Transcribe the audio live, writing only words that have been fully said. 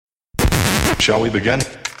Shall we begin?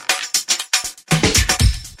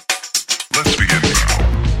 Let's begin now.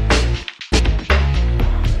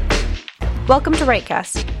 Welcome to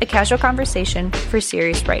WriteCast, a casual conversation for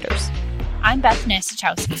serious writers. I'm Beth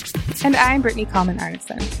Nasachowski. And I'm Brittany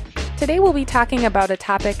Kallman-Arneson. Today we'll be talking about a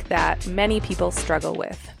topic that many people struggle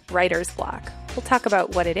with, writer's block. We'll talk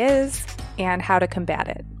about what it is and how to combat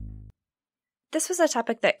it. This was a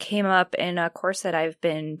topic that came up in a course that I've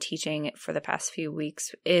been teaching for the past few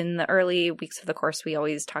weeks. In the early weeks of the course, we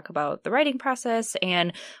always talk about the writing process,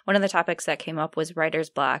 and one of the topics that came up was writer's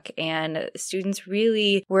block. And students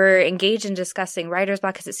really were engaged in discussing writer's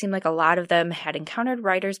block because it seemed like a lot of them had encountered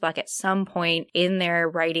writer's block at some point in their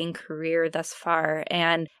writing career thus far.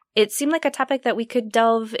 And it seemed like a topic that we could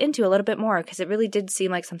delve into a little bit more because it really did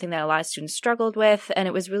seem like something that a lot of students struggled with, and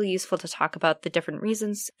it was really useful to talk about the different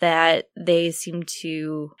reasons that they seem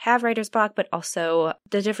to have writer's block, but also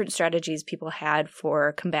the different strategies people had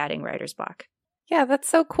for combating writer's block. Yeah, that's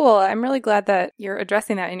so cool. I'm really glad that you're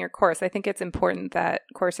addressing that in your course. I think it's important that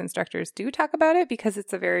course instructors do talk about it because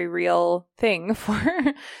it's a very real thing for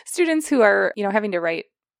students who are, having to write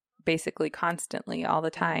basically constantly all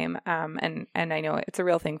the time. And I know it's a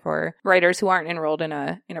real thing for writers who aren't enrolled in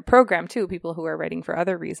a program too, people who are writing for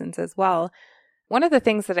other reasons as well. One of the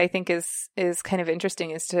things that I think is kind of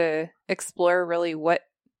interesting is to explore really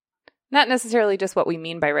not necessarily just what we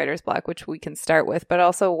mean by writer's block, which we can start with, but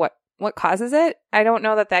also what causes it. I don't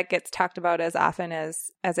know that gets talked about as often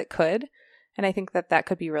as it could. And I think that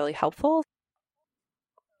could be really helpful.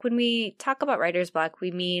 When we talk about writer's block, we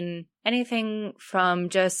mean anything from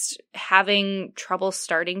just having trouble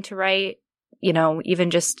starting to write, even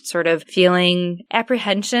just sort of feeling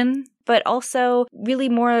apprehension, but also really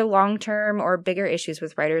more long-term or bigger issues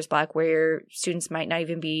with writer's block where students might not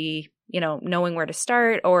even be, knowing where to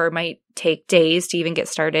start or might take days to even get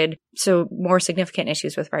started. So more significant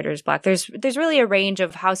issues with writer's block. There's really a range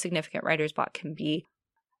of how significant writer's block can be.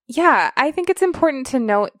 Yeah, I think it's important to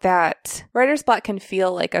note that writer's block can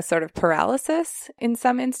feel like a sort of paralysis in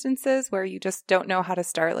some instances where you just don't know how to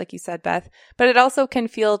start, like you said, Beth, but it also can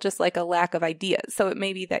feel just like a lack of ideas. So it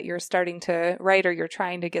may be that you're starting to write or you're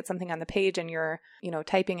trying to get something on the page and you're,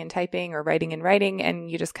 typing and typing or writing and writing,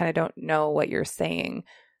 and you just kind of don't know what you're saying.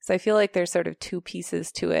 So I feel like there's sort of two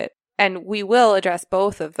pieces to it. And we will address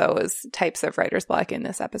both of those types of writer's block in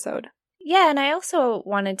this episode. Yeah, and I also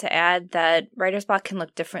wanted to add that writer's block can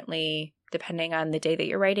look differently depending on the day that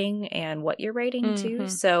you're writing and what you're writing too.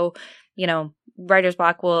 So, writer's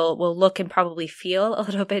block will look and probably feel a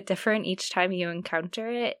little bit different each time you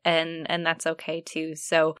encounter it, and that's okay too.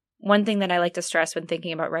 So one thing that I like to stress when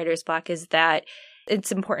thinking about writer's block is that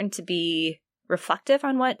it's important to be reflective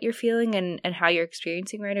on what you're feeling and how you're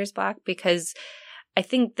experiencing writer's block, because I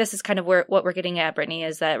think this is kind of what we're getting at, Brittany,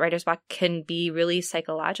 is that writer's block can be really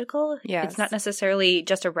psychological. Yes. It's not necessarily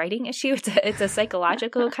just a writing issue. It's a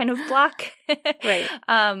psychological kind of block. Right.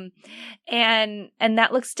 And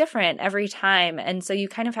that looks different every time. And so you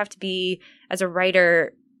kind of have to be, as a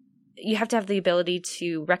writer, you have to have the ability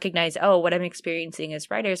to recognize, what I'm experiencing is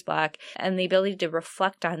writer's block, and the ability to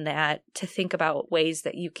reflect on that, to think about ways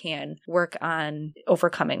that you can work on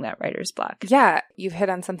overcoming that writer's block. Yeah, you've hit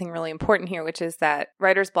on something really important here, which is that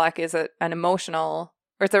writer's block is an emotional,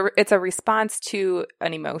 or it's a response to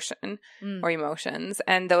an emotion or emotions,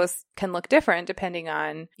 and those can look different depending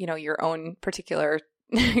on, your own particular,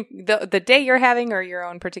 the day you're having, or your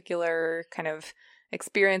own particular kind of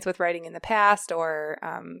experience with writing in the past, or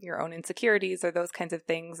your own insecurities or those kinds of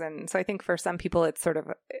things. And so I think for some people it's sort of,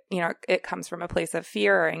 it comes from a place of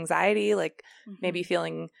fear or anxiety, like maybe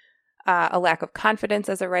feeling a lack of confidence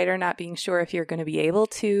as a writer, not being sure if you're going to be able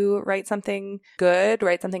to write something good,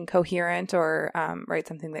 write something coherent, or write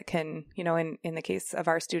something that can, in the case of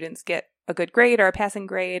our students, get a good grade or a passing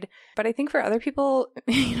grade. But I think for other people,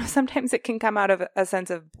 sometimes it can come out of a sense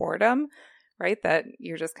of boredom, right? That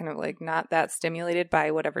you're just kind of like not that stimulated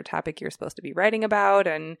by whatever topic you're supposed to be writing about,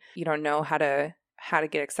 and you don't know how to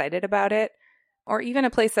get excited about it. Or even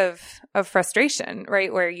a place of frustration,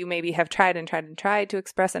 right? Where you maybe have tried to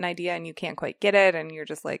express an idea and you can't quite get it, and you're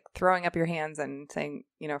just like throwing up your hands and saying,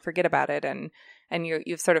 forget about it, and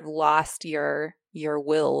you've sort of lost your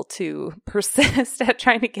will to persist at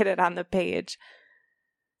trying to get it on the page.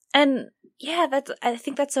 And yeah, I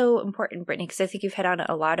think that's so important, Brittany, because I think you've hit on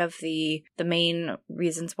a lot of the main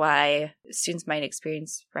reasons why students might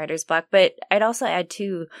experience writer's block. But I'd also add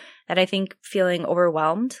too that I think feeling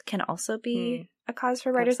overwhelmed can also be a cause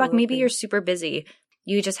for writer's block. Maybe you're super busy.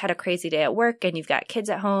 you just had a crazy day at work and you've got kids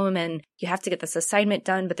at home and you have to get this assignment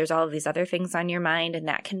done, but there's all of these other things on your mind, and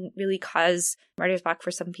that can really cause writer's block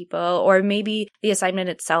for some people. Or maybe the assignment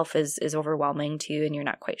itself is overwhelming to you and you're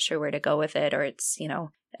not quite sure where to go with it, or it's,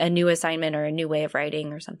 a new assignment or a new way of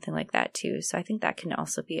writing or something like that too. So I think that can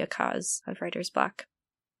also be a cause of writer's block.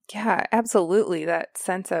 Yeah, absolutely. That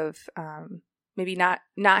sense of maybe not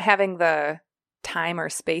having the time or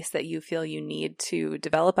space that you feel you need to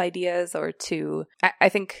develop ideas or to, I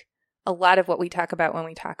think a lot of what we talk about when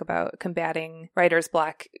we talk about combating writer's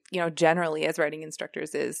block, generally as writing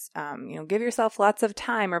instructors is, give yourself lots of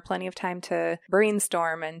time or plenty of time to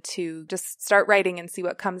brainstorm and to just start writing and see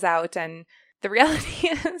what comes out. And the reality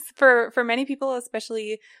is for many people,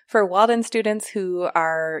 especially for Walden students who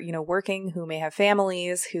are, working, who may have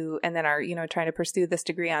families, and then are, trying to pursue this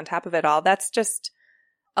degree on top of it all, that's just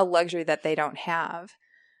a luxury that they don't have.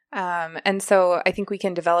 And so I think we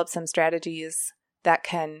can develop some strategies that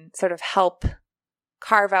can sort of help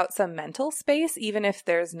carve out some mental space, even if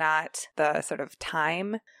there's not the sort of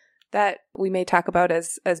time that we may talk about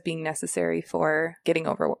as being necessary for getting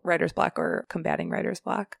over writer's block or combating writer's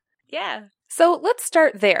block. Yeah. So let's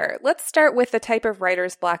start there. Let's start with the type of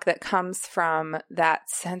writer's block that comes from that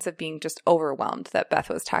sense of being just overwhelmed that Beth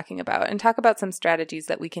was talking about, and talk about some strategies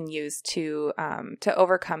that we can use to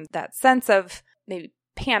overcome that sense of maybe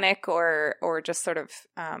panic or just sort of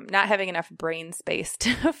not having enough brain space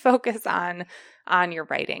to focus on your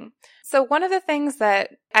writing. So one of the things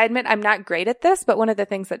that I admit I'm not great at this, but one of the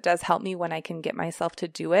things that does help me when I can get myself to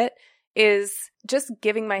do it is just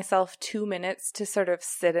giving myself 2 minutes to sort of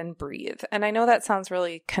sit and breathe. And I know that sounds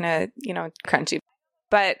really kind of, crunchy,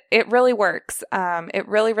 but it really works. It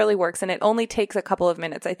really, really works. And it only takes a couple of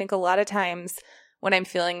minutes. I think a lot of times when I'm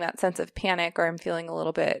feeling that sense of panic or I'm feeling a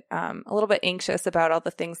little bit anxious about all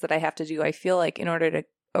the things that I have to do, I feel like in order to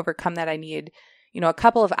overcome that, I need, a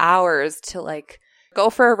couple of hours to like go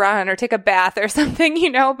for a run or take a bath or something,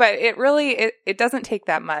 but it really, it doesn't take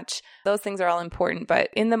that much. Those things are all important. But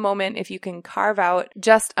in the moment, if you can carve out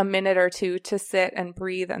just a minute or two to sit and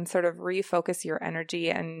breathe and sort of refocus your energy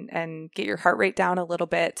and get your heart rate down a little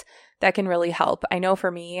bit, that can really help. I know for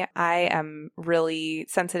me, I am really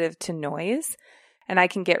sensitive to noise. And I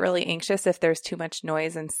can get really anxious if there's too much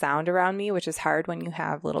noise and sound around me, which is hard when you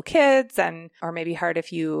have little kids, or maybe hard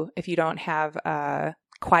if you don't have a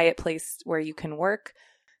quiet place where you can work.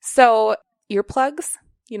 So earplugs,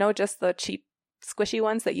 just the cheap squishy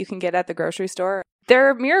ones that you can get at the grocery store,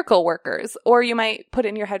 they're miracle workers. Or you might put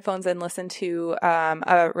in your headphones and listen to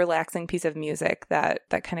a relaxing piece of music that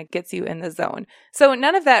kind of gets you in the zone. So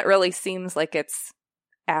none of that really seems like it's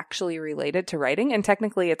actually related to writing, and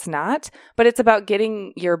technically it's not, but it's about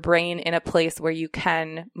getting your brain in a place where you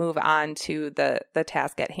can move on to the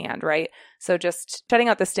task at hand, right? So just shutting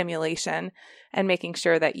out the stimulation and making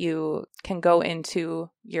sure that you can go into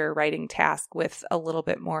your writing task with a little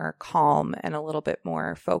bit more calm and a little bit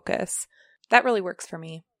more focus. That really works for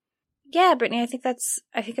me. Yeah, Brittany, I think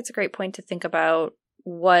it's a great point to think about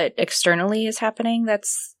what externally is happening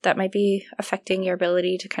that might be affecting your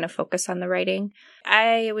ability to kind of focus on the writing.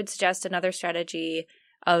 I would suggest another strategy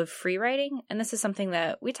of free writing, and this is something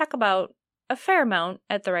that we talk about a fair amount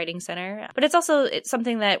at the Writing Center, but it's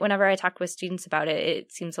something that whenever I talk with students about it,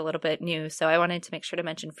 it seems a little bit new, so I wanted to make sure to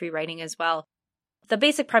mention free writing as well. The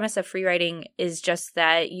basic premise of free writing is just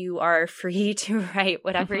that you are free to write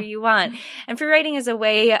whatever you want. And free writing is a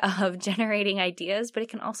way of generating ideas, but it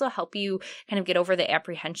can also help you kind of get over the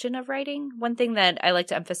apprehension of writing. One thing that I like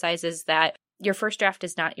to emphasize is that your first draft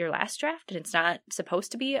is not your last draft, and it's not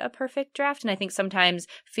supposed to be a perfect draft. And I think sometimes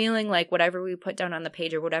feeling like whatever we put down on the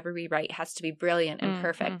page or whatever we write has to be brilliant and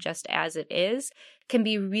perfect just as it is can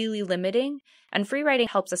be really limiting. And free writing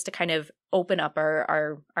helps us to kind of open up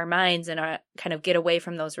our minds and kind of get away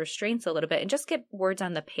from those restraints a little bit and just get words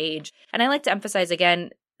on the page. And I like to emphasize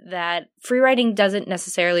again that free writing doesn't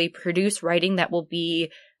necessarily produce writing that will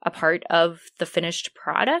be a part of the finished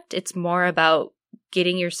product. It's more about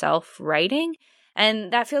getting yourself writing.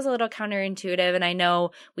 And that feels a little counterintuitive. And I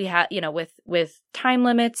know we have, with time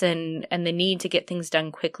limits and the need to get things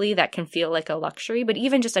done quickly, that can feel like a luxury. But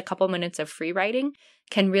even just a couple minutes of free writing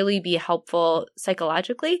can really be helpful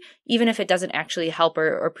psychologically, even if it doesn't actually help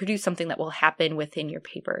or produce something that will happen within your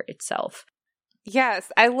paper itself.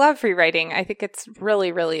 Yes, I love free writing. I think it's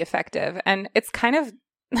really, really effective. And it's kind of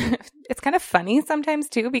funny sometimes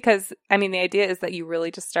too, because the idea is that you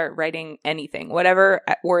really just start writing anything, whatever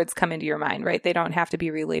words come into your mind, right? They don't have to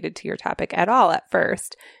be related to your topic at all at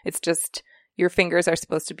first. It's just your fingers are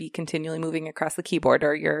supposed to be continually moving across the keyboard,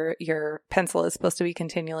 or your pencil is supposed to be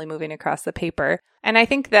continually moving across the paper. And I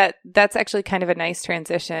think that that's actually kind of a nice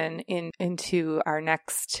transition into our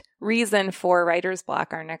next reason for writer's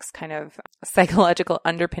block, our next kind of psychological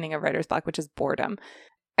underpinning of writer's block, which is boredom.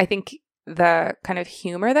 I think the kind of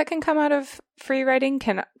humor that can come out of free writing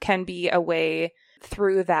can be a way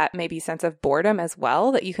through that maybe sense of boredom as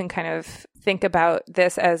well, that you can kind of think about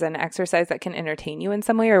this as an exercise that can entertain you in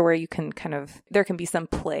some way, or where you can there can be some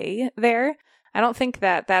play there. I don't think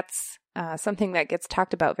that that's something that gets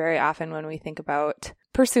talked about very often when we think about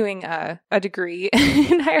pursuing a degree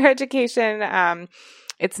in higher education.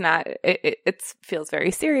 It's not, it feels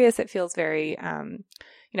very serious. It feels very,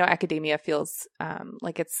 academia feels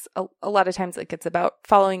like it's a lot of times like it's about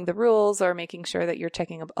following the rules or making sure that you're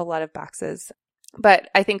checking a lot of boxes. But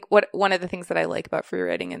I think one of the things that I like about free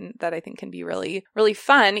writing, and that I think can be really, really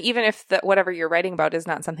fun, even if whatever you're writing about is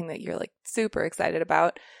not something that you're like super excited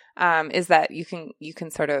about, is that you can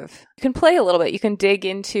play a little bit. You can dig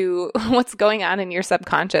into what's going on in your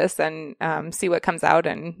subconscious and see what comes out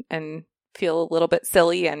and feel a little bit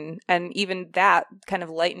silly, and even that kind of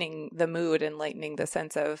lightening the mood and lightening the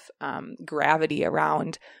sense of gravity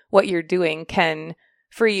around what you're doing can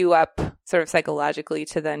free you up sort of psychologically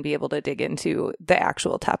to then be able to dig into the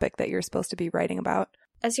actual topic that you're supposed to be writing about.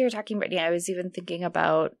 As you were talking, Brittany, I was even thinking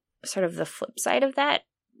about sort of the flip side of that,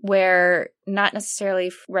 where not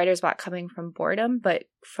necessarily writer's block coming from boredom, but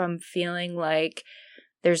from feeling like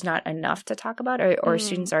there's not enough to talk about, or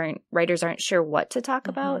writers aren't sure what to talk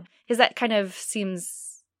about. Because that kind of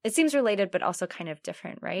seems related, but also kind of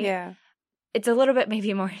different, right? Yeah. It's a little bit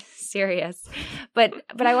maybe more serious, but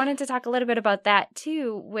I wanted to talk a little bit about that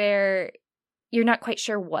too, where you're not quite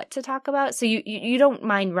sure what to talk about. So you don't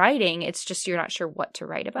mind writing. It's just you're not sure what to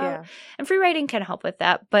write about. Yeah. And free writing can help with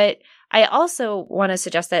that. But I also want to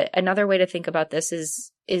suggest that another way to think about this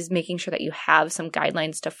is making sure that you have some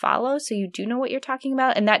guidelines to follow so you do know what you're talking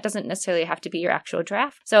about. And that doesn't necessarily have to be your actual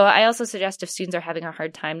draft. So I also suggest if students are having a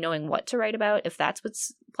hard time knowing what to write about, if that's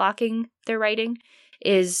what's blocking their writing,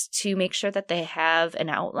 is to make sure that they have an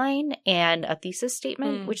outline and a thesis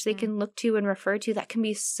statement, which they can look to and refer to. That can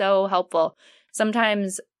be so helpful.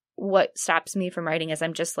 Sometimes what stops me from writing is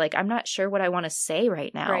I'm just like, I'm not sure what I want to say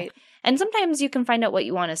right now. Right. And sometimes you can find out what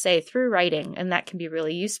you want to say through writing, and that can be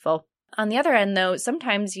really useful. On the other end, though,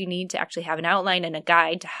 sometimes you need to actually have an outline and a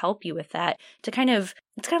guide to help you with that, it's kind of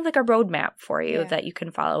like a roadmap for you that you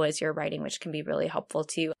can follow as you're writing, which can be really helpful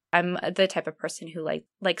too. I'm the type of person who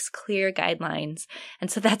likes clear guidelines.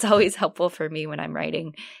 And so that's always helpful for me when I'm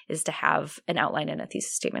writing, is to have an outline and a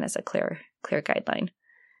thesis statement as a clear guideline.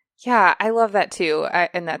 Yeah, I love that too.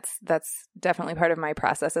 And that's definitely part of my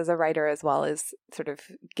process as a writer as well, is sort of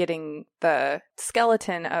getting the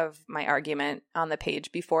skeleton of my argument on the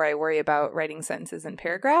page before I worry about writing sentences and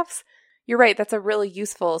paragraphs. You're right. That's a really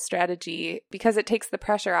useful strategy because it takes the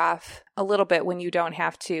pressure off a little bit when you don't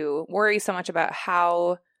have to worry so much about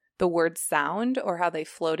how the words sound or how they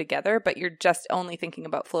flow together, but you're just only thinking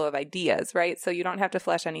about flow of ideas, right? So you don't have to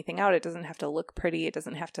flesh anything out. It doesn't have to look pretty. It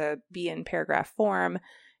doesn't have to be in paragraph form.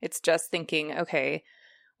 It's just thinking, okay,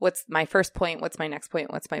 what's my first point? What's my next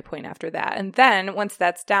point? What's my point after that? And then once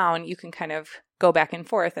that's down, you can kind of go back and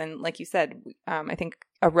forth. And like you said, I think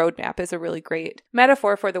a roadmap is a really great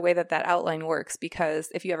metaphor for the way that outline works, because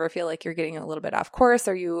if you ever feel like you're getting a little bit off course,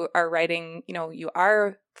 or you are writing, you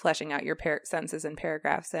are fleshing out your sentences and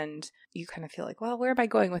paragraphs, and you kind of feel like, well, where am I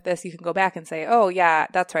going with this? You can go back and say, oh yeah,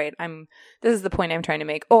 that's right. This is the point I'm trying to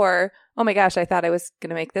make. Or, oh my gosh, I thought I was going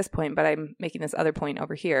to make this point, but I'm making this other point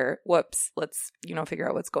over here. Whoops. Let's, figure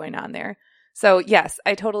out what's going on there. So yes,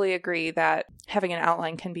 I totally agree that having an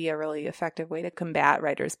outline can be a really effective way to combat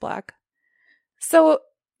writer's block. So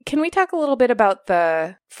can we talk a little bit about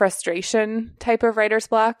the frustration type of writer's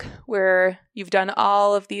block, where you've done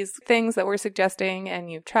all of these things that we're suggesting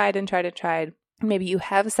and you've tried and tried and tried. Maybe you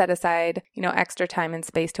have set aside, extra time and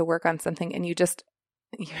space to work on something, and you're just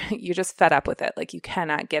fed up with it. Like you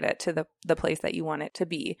cannot get it to the place that you want it to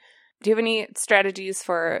be. Do you have any strategies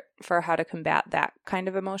for how to combat that kind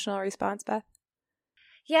of emotional response, Beth?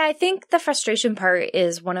 Yeah, I think the frustration part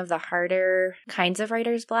is one of the harder kinds of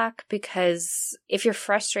writer's block, because if you're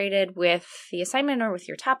frustrated with the assignment or with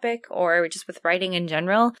your topic or just with writing in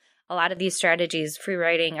general, a lot of these strategies, free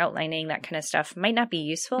writing, outlining, that kind of stuff, might not be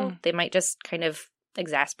useful. They might just kind of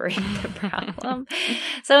exasperate the problem.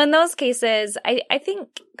 So in those cases, I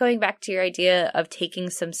think going back to your idea of taking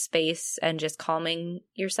some space and just calming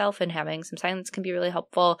yourself and having some silence can be really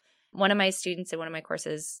helpful. One of my students in one of my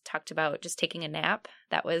courses talked about just taking a nap.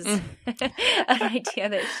 That was an idea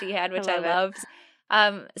that she had, which I loved.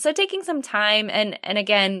 So taking some time, and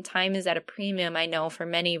again, time is at a premium, I know, for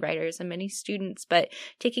many writers and many students, but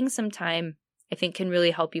taking some time, I think, can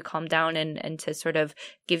really help you calm down and to sort of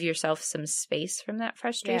give yourself some space from that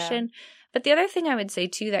frustration. Yeah. But the other thing I would say,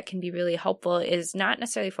 too, that can be really helpful is not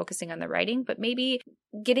necessarily focusing on the writing, but maybe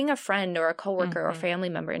getting a friend or a coworker or family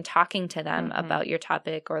member and talking to them about your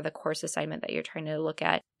topic or the course assignment that you're trying to look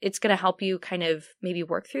at. It's going to help you kind of maybe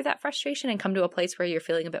work through that frustration and come to a place where you're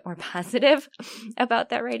feeling a bit more positive about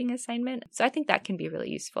that writing assignment. So I think that can be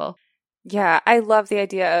really useful. Yeah, I love the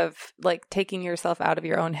idea of like taking yourself out of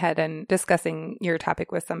your own head and discussing your topic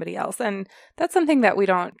with somebody else. And that's something that we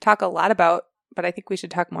don't talk a lot about, but I think we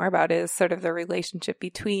should talk more about, is sort of the relationship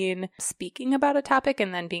between speaking about a topic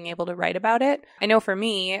and then being able to write about it. I know for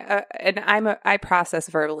me, and I process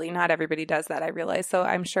verbally. Not everybody does that, I realize. So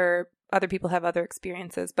I'm sure other people have other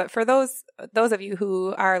experiences. But for those of you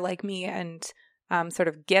who are like me and sort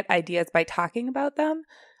of get ideas by talking about them,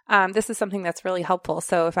 this is something that's really helpful.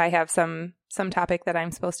 So if I have some topic that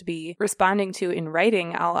I'm supposed to be responding to in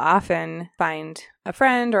writing, I'll often find a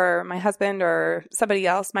friend or my husband or somebody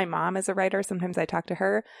else. My mom is a writer. Sometimes I talk to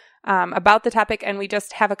her about the topic, and we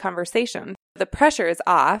just have a conversation. The pressure is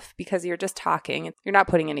off because you're just talking. You're not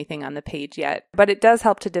putting anything on the page yet, but it does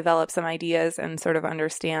help to develop some ideas and sort of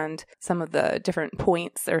understand some of the different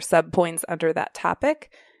points or sub-points under that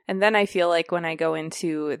topic. And then I feel like when I go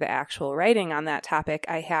into the actual writing on that topic,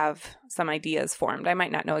 I have some ideas formed. I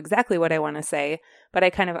might not know exactly what I want to say, but I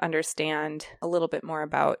kind of understand a little bit more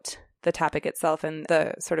about the topic itself and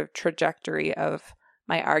the sort of trajectory of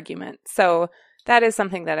my argument. So that is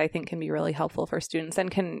something that I think can be really helpful for students and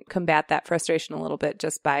can combat that frustration a little bit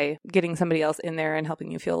just by getting somebody else in there and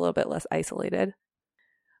helping you feel a little bit less isolated.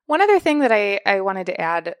 One other thing that I wanted to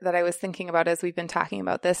add that I was thinking about as we've been talking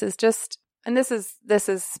about this is just, and this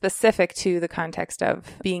is specific to the context of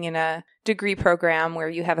being in a degree program where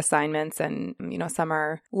you have assignments and, you know, some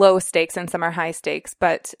are low stakes and some are high stakes,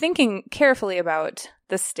 but thinking carefully about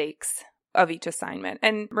the stakes of each assignment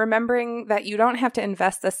and remembering that you don't have to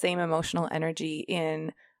invest the same emotional energy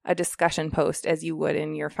in a discussion post as you would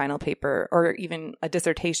in your final paper or even a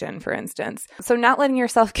dissertation, for instance. So not letting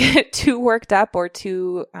yourself get too worked up or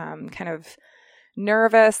too kind of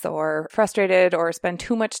nervous or frustrated or spend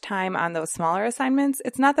too much time on those smaller assignments.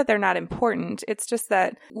 It's not that they're not important. It's just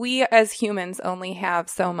that we as humans only have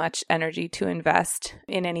so much energy to invest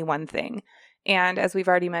in any one thing. And as we've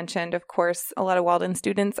already mentioned, of course, a lot of Walden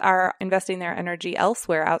students are investing their energy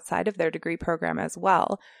elsewhere outside of their degree program as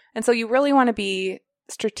well. And so you really want to be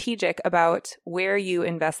strategic about where you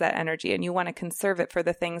invest that energy, and you want to conserve it for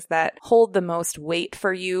the things that hold the most weight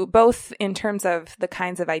for you, both in terms of the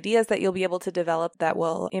kinds of ideas that you'll be able to develop that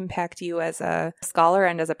will impact you as a scholar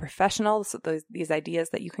and as a professional. So these ideas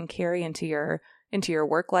that you can carry into your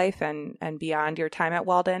work life and beyond your time at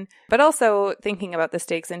Walden, but also thinking about the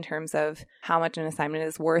stakes in terms of how much an assignment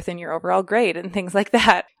is worth in your overall grade and things like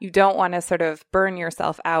that. You don't want to sort of burn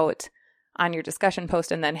yourself out on your discussion post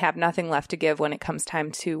and then have nothing left to give when it comes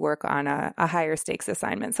time to work on a higher stakes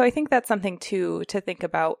assignment. So I think that's something to think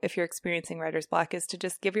about if you're experiencing writer's block, is to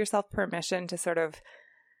just give yourself permission to sort of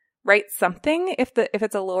write something if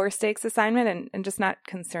it's a lower stakes assignment and just not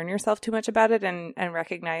concern yourself too much about it and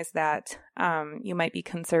recognize that you might be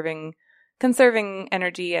conserving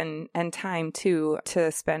energy and time to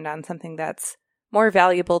spend on something that's more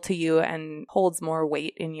valuable to you and holds more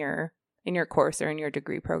weight in your course or in your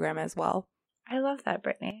degree program as well. I love that,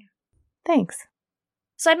 Brittany. Thanks.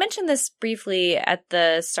 So I mentioned this briefly at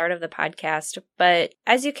the start of the podcast, but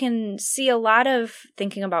as you can see, a lot of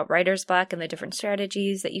thinking about writer's block and the different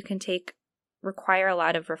strategies that you can take require a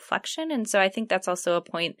lot of reflection. And so I think that's also a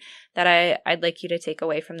point that I'd like you to take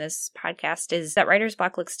away from this podcast, is that writer's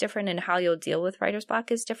block looks different, and how you'll deal with writer's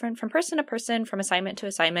block is different from person to person, from assignment to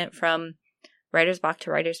assignment, from writer's block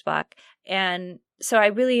to writer's block. And so I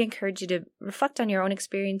really encourage you to reflect on your own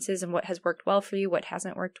experiences and what has worked well for you, what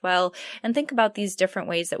hasn't worked well, and think about these different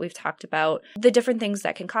ways that we've talked about, the different things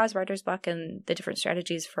that can cause writer's block and the different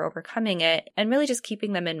strategies for overcoming it, and really just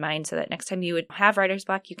keeping them in mind so that next time you would have writer's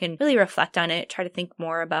block, you can really reflect on it, try to think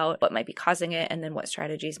more about what might be causing it, and then what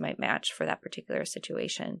strategies might match for that particular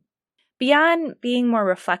situation. Beyond being more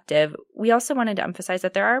reflective, we also wanted to emphasize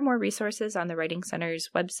that there are more resources on the Writing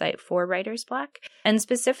Center's website for writer's block. And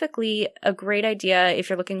specifically, a great idea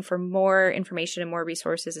if you're looking for more information and more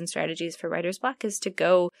resources and strategies for writer's block is to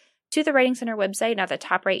go to the Writing Center website. Now, at the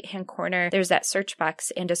top right-hand corner, there's that search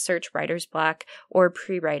box, and to search writer's block or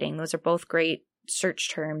pre-writing. Those are both great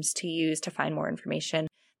search terms to use to find more information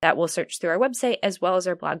that we'll search through our website, as well as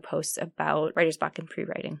our blog posts about writer's block and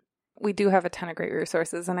pre-writing. We do have a ton of great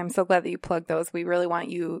resources, and I'm so glad that you plugged those. We really want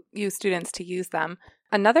you students to use them.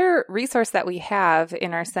 Another resource that we have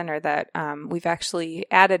in our center that we've actually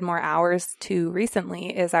added more hours to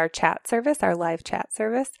recently is our chat service, our live chat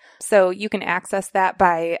service. So you can access that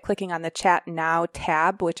by clicking on the Chat Now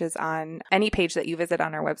tab, which is on any page that you visit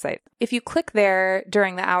on our website. If you click there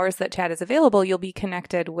during the hours that chat is available, you'll be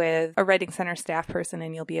connected with a Writing Center staff person,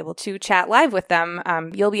 and you'll be able to chat live with them.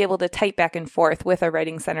 You'll be able to type back and forth with a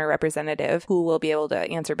Writing Center representative who will be able to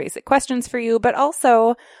answer basic questions for you, but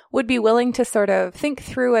also would be willing to sort of think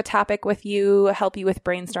through a topic with you, help you with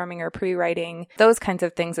brainstorming or pre-writing, those kinds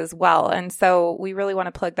of things as well. And so we really want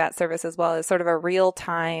to plug that service as well as sort of a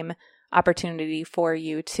real-time opportunity for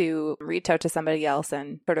you to reach out to somebody else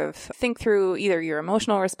and sort of think through either your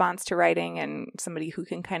emotional response to writing and somebody who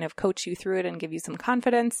can kind of coach you through it and give you some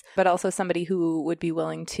confidence, but also somebody who would be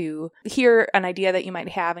willing to hear an idea that you might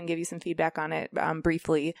have and give you some feedback on it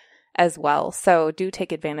briefly as well. So do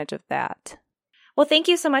take advantage of that. Well, thank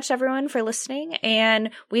you so much, everyone, for listening, and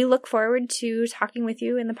we look forward to talking with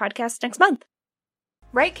you in the podcast next month.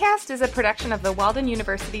 WriteCast is a production of the Walden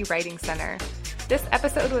University Writing Center. This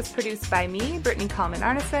episode was produced by me, Brittany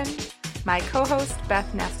Kallman-Arneson, my co-host,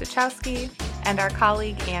 Beth Nastachowski, and our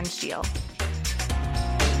colleague, Ann Scheel.